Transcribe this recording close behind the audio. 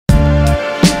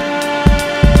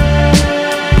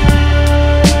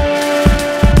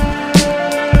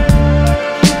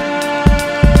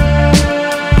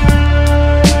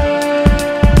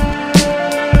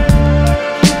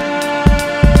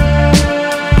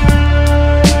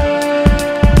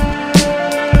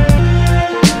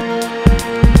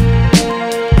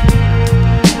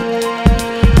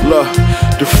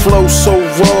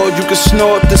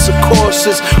snort, this of course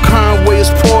is Conway is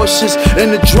Porsches in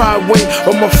the driveway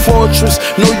of my fortress.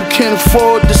 No, you can't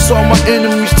afford this. All my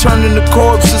enemies turning to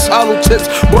corpses, hollow tips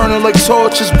burning like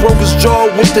torches. Broke his jaw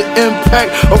with the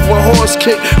impact of a horse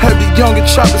kick. Had the younger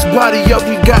chop his body up,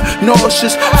 he got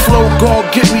nauseous. Flow gon'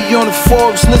 get me on the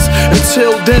Forbes list.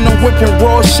 Until then I'm whipping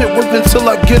raw shit, whipping till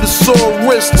I get a sore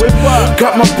wrist.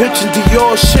 Got my bitch in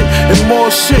Dior shit and more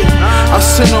shit. I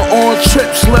send her on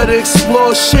trips, let her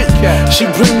explore shit. She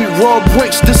bring me raw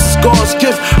bricks, this is God's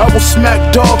gift. I will smack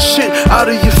dog shit out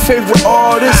of your favorite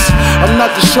artist. I'm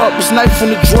not the sharpest knife in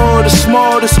the drawer, the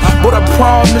smartest, but I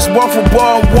promise bar for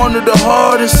bar I'm one of the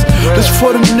hardest. This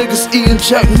for them niggas eating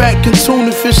Jack Mac and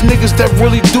tuna fish. Niggas that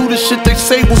really do the shit they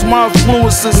say was my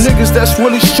influences. Niggas that's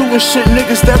really shooting shit,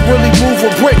 niggas that really move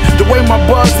a brick. The way my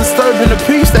buzz disturbing the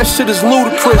peace, that shit is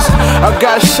ludicrous. I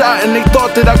got shot and they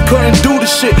thought that I couldn't do the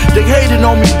shit. They hated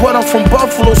on me, but I'm from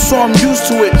Buffalo, so I'm used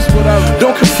to it.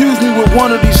 Don't confuse me with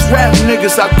one of these rap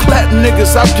niggas. I clap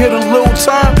niggas, I get a little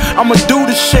time, I'ma do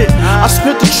the shit. I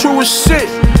spit the truest shit,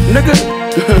 nigga.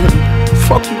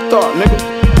 Fuck you thought, nigga.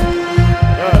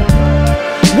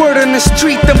 Word on the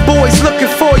street, them boys looking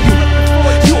for you.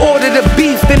 You order the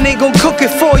beef, then they gon' cook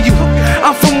it for you.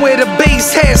 I'm from where the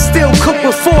base heads still cook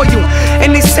before you,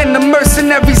 and they send the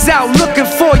mercenaries out looking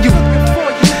for you.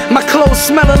 My clothes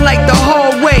smelling like the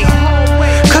hallway,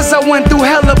 cause I went through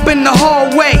hell up in the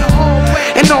hallway,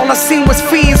 and all I seen was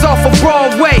fiends off of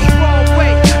Broadway.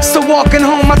 So walking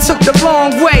home I took the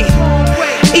long way.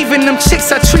 Even them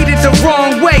chicks I treated the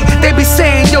wrong way. They be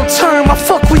saying, yo Term, I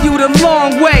fuck with you the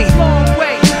long way.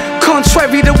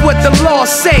 Contrary to what the law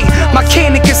say,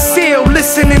 mechanic is sealed,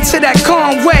 listening to that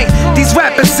Conway. These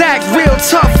rappers act real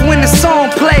tough when the song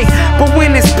play, but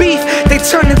when it's beef, they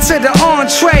turn into the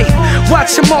entree.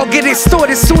 Watch them all get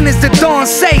extorted soon as the dawn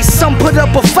say. Some put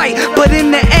up a fight, but in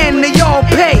the end they all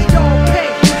pay.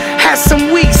 Had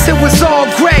some weeks, it was all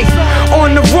gray.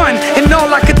 On the run, and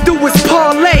all I could do was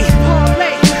parlay.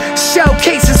 Shell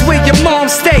cases where your mom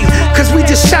stay, cause we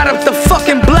just shot up the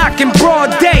fucking block in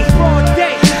broad day.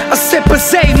 A sip of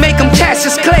Zay, make them cash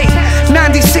as clay.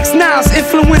 96 Niles,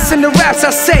 influencing the raps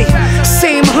I say.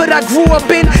 Same hood I grew up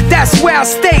in, that's where I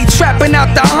stayed. Trapping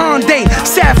out the Hyundai,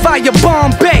 Sapphire,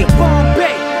 Bombay.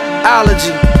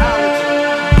 Allergy.